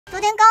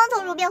天刚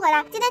从路边回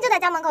来，今天就在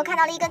家门口看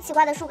到了一根奇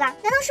怪的树干，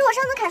难道是我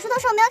上次砍树的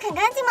时候没有砍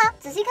干净吗？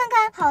仔细看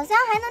看，好像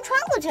还能穿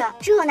过去，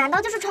这难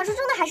道就是传说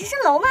中的海市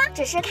蜃楼吗？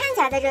只是看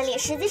起来在这里，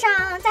实际上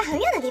在很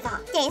远的地方。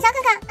点一下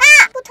看看，啊，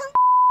不通。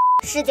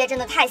世界真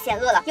的太险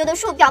恶了，有的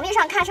树表面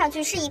上看上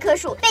去是一棵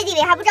树，背地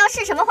里还不知道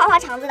是什么花花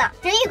肠子呢。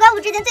人与怪物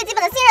之间最基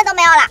本的信任都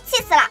没有了，气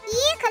死了！咦，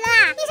可乐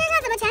啊，你身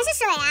上怎么全是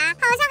水啊？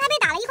好像还被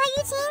打了一块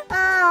淤青。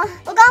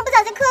我刚刚不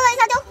小心磕了一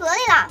下，掉河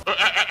里了。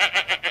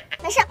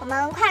没事，我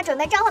们快准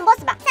备召唤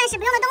BOSS 吧。暂时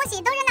不用的东西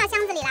都扔到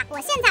箱子里了。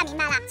我现在明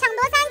白了，抢夺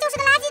3就是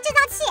个垃圾制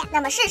造器。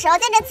那么是时候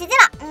见证奇迹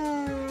了。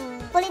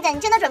玻璃姐，你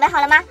真的准备好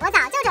了吗？我早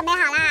就准备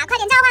好啦，快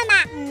点召唤吧。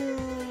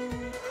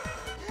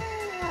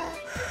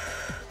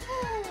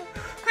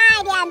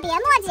快点，别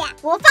墨迹。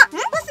播放。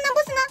BOSS 呢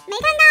 ？BOSS 呢？没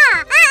看到。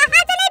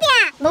在那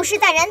边。谋事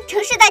在人，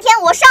成事在天，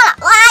我上了。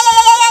哇呀！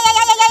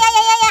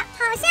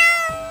好像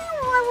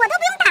我都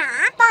不用打。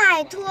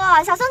拜托，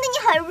小兄弟你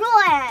很弱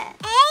哎。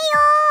哎呦，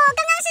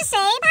刚刚是谁？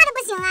怕的不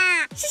行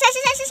啊！是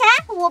谁？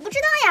我不知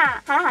道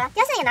呀。好了，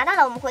压线也拿到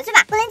了，我们回去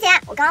吧。玻璃姐，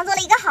我刚刚做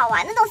了一个好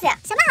玩的东西。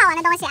什么好玩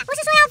的东西？不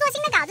是说要做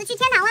新的稿子去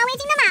天堂挖围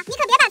巾的吗？你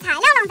可别把材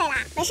料浪费了。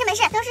没事，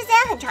都是些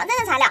很常见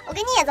的材料。我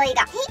给你也做一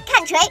个。嘿，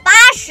看锤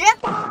80。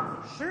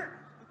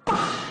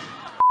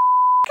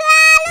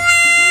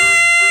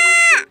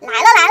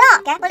来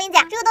了！给玻璃姐，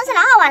这个东西老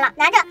好玩了，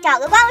拿着，找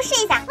个怪物试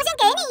一下。我先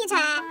给你一锤。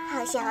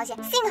好险，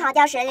幸好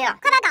掉水里了。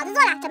快把稿子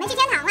做了，准备去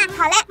天堂了。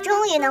好嘞，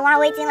终于能挖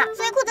围巾了。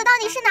所以裤子到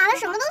底是拿了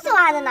什么东西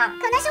挖的呢？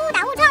可能是误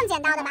打误撞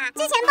捡到的吧。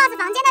之前 BOSS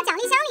房间的奖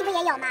励箱里不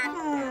也有吗？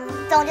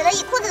总觉得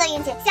以裤子的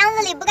运气，箱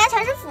子里不该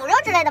全是腐肉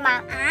之类的吗？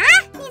啊，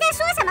你在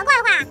说什么怪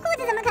话？裤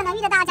子怎么可能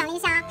遇得到奖励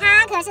箱？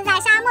他可是在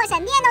沙漠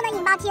神殿都能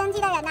引爆 TNT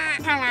的人呐。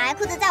看来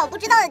裤子在我不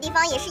知道的地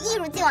方也是一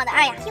如既往的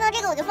二呀。听到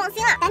这个我就放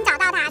心了。等找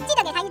到他，记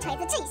得给他一锤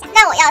子治一下。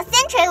那我要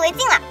先锤围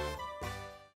巾了。